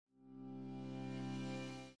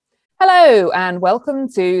Hello and welcome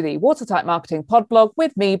to the Watertight Marketing Podblog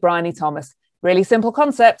with me, Bryony Thomas. Really simple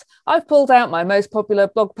concept. I've pulled out my most popular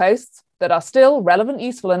blog posts that are still relevant,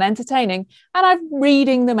 useful and entertaining, and I'm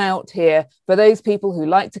reading them out here for those people who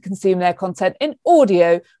like to consume their content in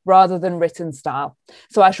audio rather than written style.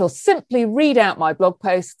 So I shall simply read out my blog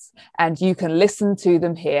posts and you can listen to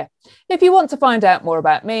them here. If you want to find out more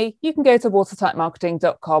about me, you can go to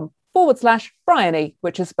watertightmarketing.com/Bryony,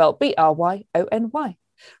 which is spelled Bryony.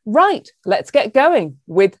 Right, let's get going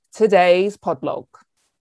with today's podlog.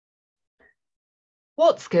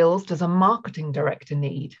 What skills does a marketing director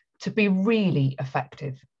need to be really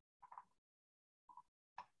effective?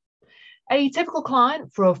 A typical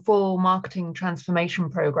client for a full marketing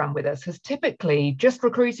transformation program with us has typically just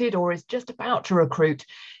recruited or is just about to recruit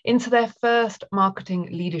into their first marketing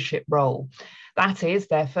leadership role. That is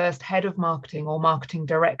their first head of marketing or marketing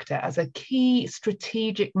director as a key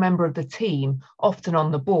strategic member of the team, often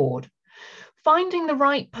on the board. Finding the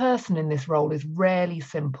right person in this role is rarely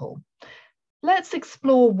simple. Let's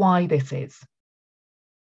explore why this is.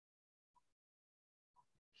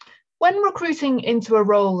 When recruiting into a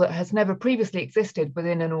role that has never previously existed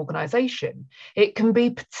within an organisation, it can be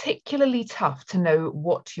particularly tough to know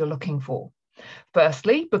what you're looking for.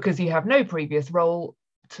 Firstly, because you have no previous role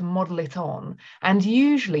to model it on, and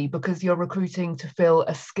usually because you're recruiting to fill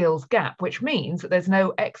a skills gap, which means that there's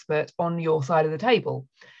no expert on your side of the table.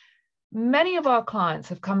 Many of our clients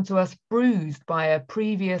have come to us bruised by a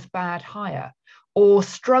previous bad hire or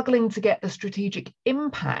struggling to get the strategic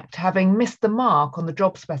impact, having missed the mark on the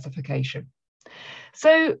job specification.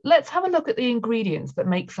 So let's have a look at the ingredients that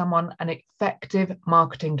make someone an effective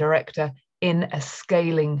marketing director in a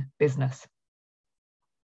scaling business.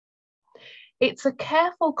 It's a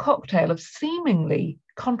careful cocktail of seemingly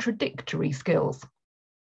contradictory skills.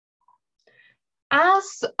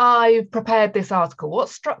 As I've prepared this article, what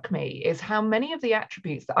struck me is how many of the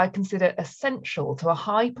attributes that I consider essential to a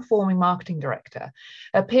high-performing marketing director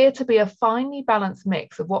appear to be a finely balanced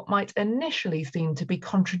mix of what might initially seem to be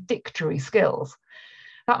contradictory skills.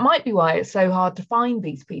 That might be why it's so hard to find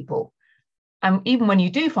these people. And even when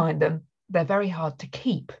you do find them, they're very hard to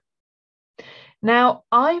keep. Now,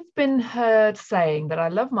 I've been heard saying that I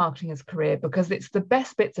love marketing as a career because it's the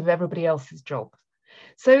best bits of everybody else's job.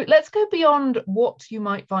 So let's go beyond what you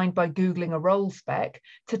might find by Googling a role spec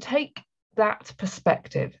to take that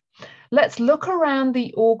perspective. Let's look around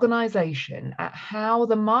the organisation at how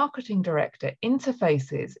the marketing director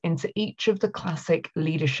interfaces into each of the classic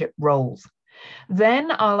leadership roles.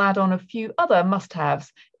 Then I'll add on a few other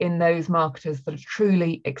must-haves in those marketers that are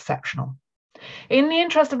truly exceptional. In the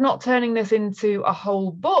interest of not turning this into a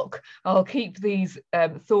whole book, I'll keep these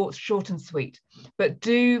thoughts short and sweet, but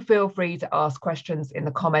do feel free to ask questions in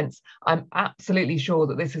the comments. I'm absolutely sure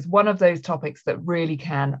that this is one of those topics that really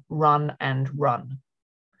can run and run.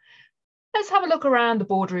 Let's have a look around the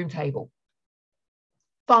boardroom table.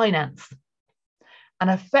 Finance. An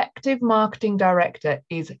effective marketing director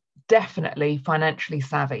is definitely financially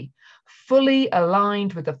savvy, fully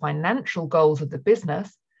aligned with the financial goals of the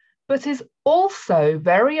business, but is also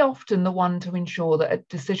very often the one to ensure that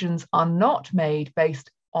decisions are not made based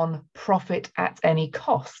on profit at any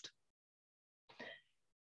cost.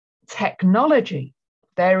 Technology.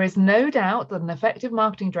 There is no doubt that an effective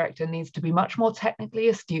marketing director needs to be much more technically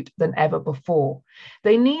astute than ever before.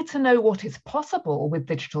 They need to know what is possible with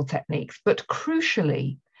digital techniques, but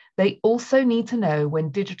crucially, they also need to know when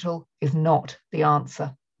digital is not the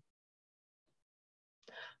answer.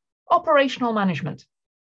 Operational management.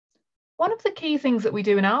 One of the key things that we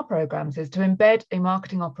do in our programs is to embed a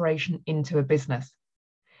marketing operation into a business.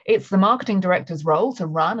 It's the marketing director's role to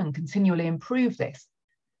run and continually improve this.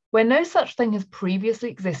 Where no such thing has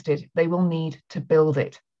previously existed, they will need to build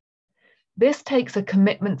it. This takes a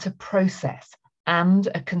commitment to process and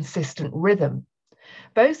a consistent rhythm,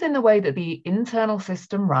 both in the way that the internal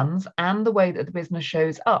system runs and the way that the business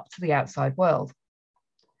shows up to the outside world.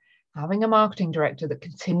 Having a marketing director that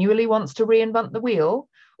continually wants to reinvent the wheel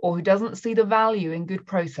or who doesn't see the value in good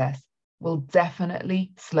process will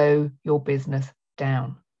definitely slow your business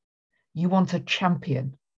down. You want a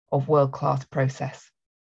champion of world-class process.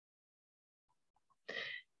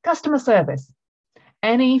 Customer service.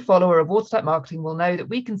 Any follower of Watertight Marketing will know that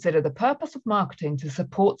we consider the purpose of marketing to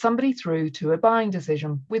support somebody through to a buying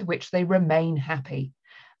decision with which they remain happy,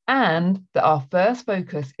 and that our first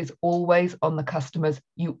focus is always on the customers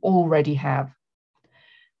you already have.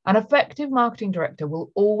 An effective marketing director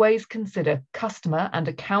will always consider customer and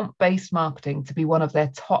account-based marketing to be one of their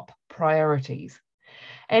top priorities.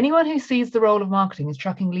 Anyone who sees the role of marketing as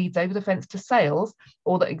chucking leads over the fence to sales,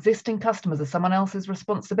 or that existing customers are someone else's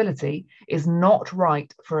responsibility, is not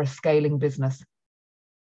right for a scaling business.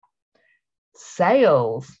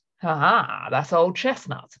 Sales. Haha, that's old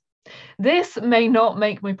chestnut. This may not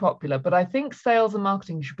make me popular, but I think sales and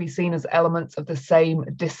marketing should be seen as elements of the same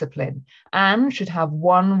discipline and should have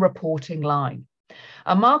one reporting line.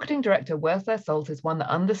 A marketing director worth their salt is one that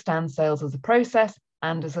understands sales as a process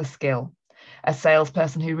and as a skill. A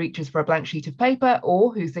salesperson who reaches for a blank sheet of paper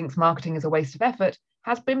or who thinks marketing is a waste of effort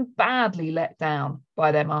has been badly let down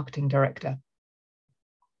by their marketing director.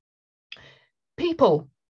 People.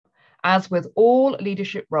 As with all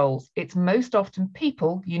leadership roles, it's most often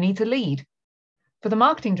people you need to lead. For the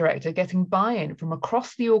marketing director, getting buy-in from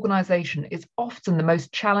across the organization is often the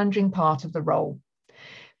most challenging part of the role.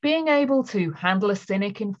 Being able to handle a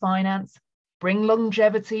cynic in finance, bring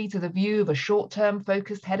longevity to the view of a short-term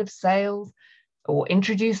focused head of sales, or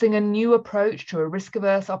introducing a new approach to a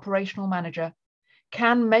risk-averse operational manager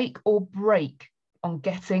can make or break on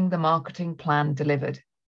getting the marketing plan delivered.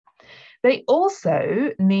 They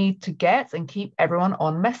also need to get and keep everyone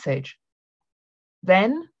on message.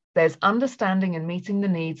 Then there's understanding and meeting the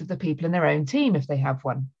needs of the people in their own team if they have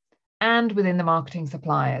one, and within the marketing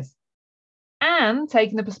suppliers, and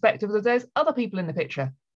taking the perspective of those other people in the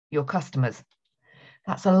picture, your customers.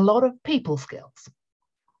 That's a lot of people skills.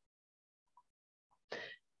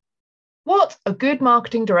 What a good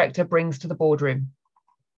marketing director brings to the boardroom.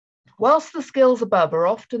 Whilst the skills above are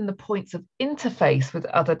often the points of interface with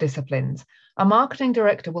other disciplines, a marketing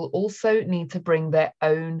director will also need to bring their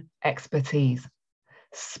own expertise,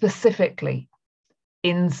 specifically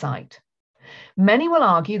insight. Many will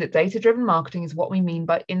argue that data-driven marketing is what we mean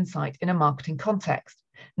by insight in a marketing context.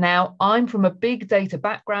 Now, I'm from a big data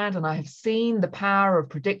background and I have seen the power of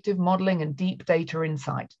predictive modeling and deep data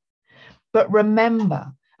insight. But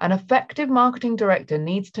remember, an effective marketing director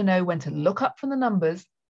needs to know when to look up from the numbers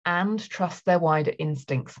and trust their wider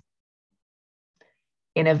instincts.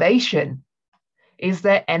 Innovation. Is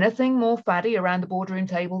there anything more faddy around the boardroom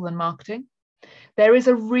table than marketing? There is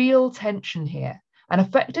a real tension here. An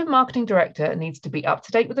effective marketing director needs to be up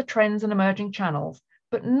to date with the trends and emerging channels,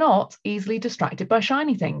 but not easily distracted by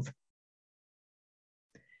shiny things.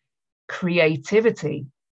 Creativity.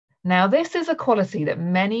 Now, this is a quality that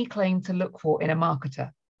many claim to look for in a marketer.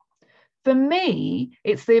 For me,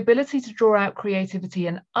 it's the ability to draw out creativity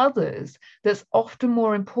in others that's often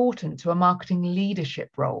more important to a marketing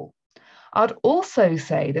leadership role. I'd also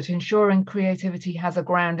say that ensuring creativity has a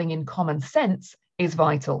grounding in common sense is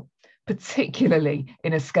vital, particularly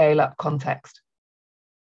in a scale-up context.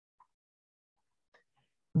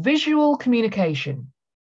 Visual communication.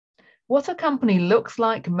 What a company looks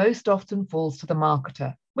like most often falls to the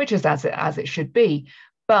marketer, which is as it should be.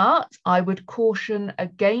 But I would caution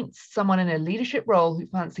against someone in a leadership role who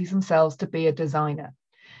fancies themselves to be a designer.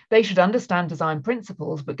 They should understand design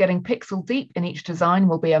principles, but getting pixel deep in each design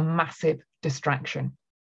will be a massive distraction.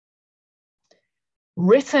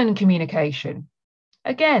 Written communication.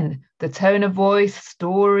 Again, the tone of voice,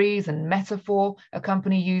 stories, and metaphor a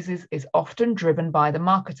company uses is often driven by the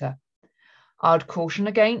marketer. I'd caution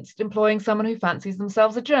against employing someone who fancies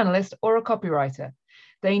themselves a journalist or a copywriter.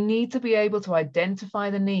 They need to be able to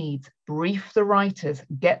identify the needs, brief the writers,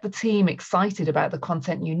 get the team excited about the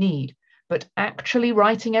content you need, but actually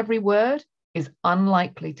writing every word is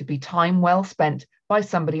unlikely to be time well spent by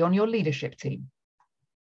somebody on your leadership team.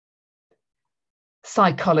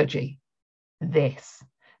 Psychology.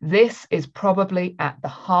 This is probably at the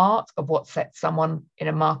heart of what sets someone in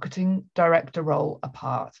a marketing director role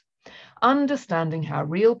apart. Understanding how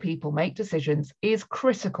real people make decisions is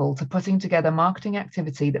critical to putting together marketing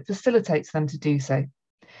activity that facilitates them to do so.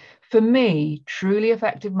 For me, truly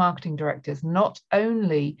effective marketing directors not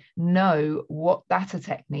only know what data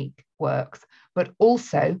technique works, but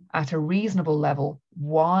also at a reasonable level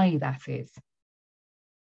why that is.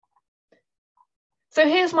 So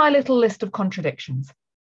here's my little list of contradictions.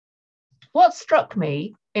 What struck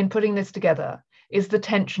me in putting this together is the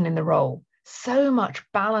tension in the role. So much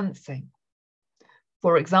balancing.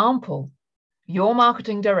 For example, your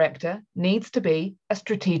marketing director needs to be a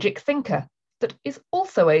strategic thinker that is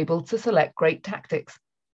also able to select great tactics,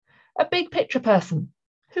 a big picture person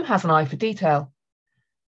who has an eye for detail,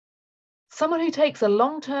 someone who takes a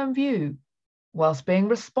long-term view whilst being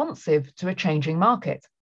responsive to a changing market,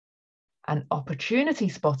 an opportunity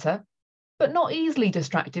spotter, but not easily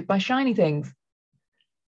distracted by shiny things,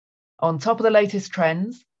 on top of the latest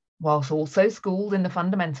trends, whilst also schooled in the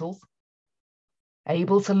fundamentals,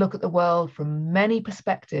 able to look at the world from many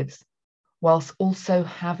perspectives, whilst also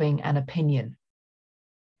having an opinion.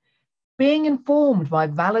 being informed by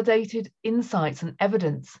validated insights and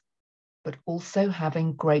evidence, but also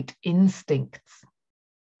having great instincts,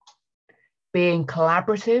 being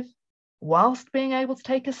collaborative whilst being able to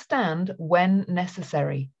take a stand when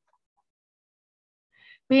necessary,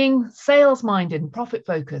 being sales-minded and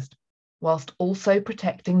profit-focused whilst also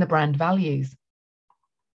protecting the brand values,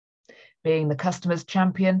 being the customer's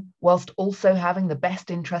champion whilst also having the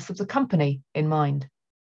best interests of the company in mind,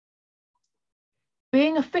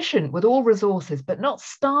 being efficient with all resources but not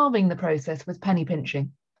starving the process with penny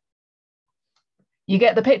pinching. You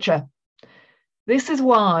get the picture. This is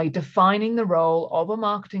why defining the role of a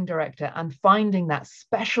marketing director and finding that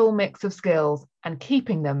special mix of skills and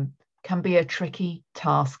keeping them can be a tricky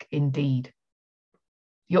task indeed.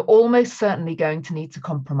 You're almost certainly going to need to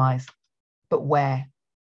compromise, but where?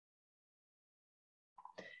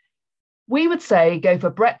 We would say go for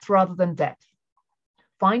breadth rather than depth.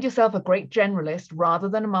 Find yourself a great generalist rather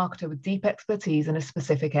than a marketer with deep expertise in a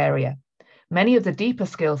specific area. Many of the deeper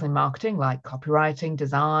skills in marketing, like copywriting,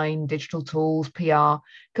 design, digital tools, PR,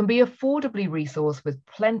 can be affordably resourced with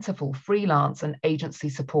plentiful freelance and agency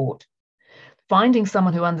support. Finding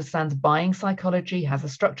someone who understands buying psychology, has a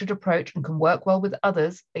structured approach, and can work well with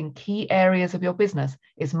others in key areas of your business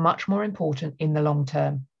is much more important in the long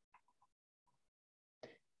term.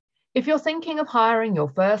 If you're thinking of hiring your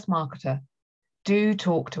first marketer, do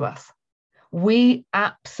talk to us. We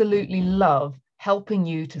absolutely love helping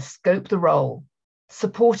you to scope the role,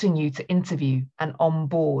 supporting you to interview and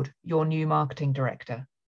onboard your new marketing director.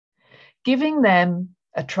 Giving them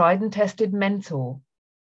a tried and tested mentor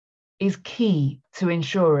is key to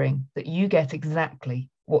ensuring that you get exactly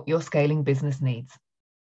what your scaling business needs.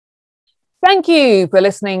 Thank you for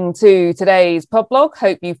listening to today's podblog.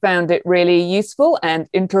 Hope you found it really useful and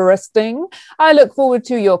interesting. I look forward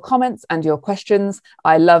to your comments and your questions.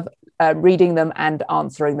 I love reading them and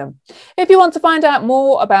answering them. If you want to find out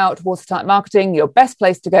more about Watertight Marketing, your best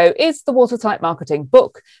place to go is the Watertight Marketing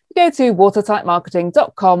book. Go to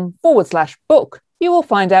watertightmarketing.com/book. You will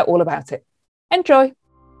find out all about it. Enjoy.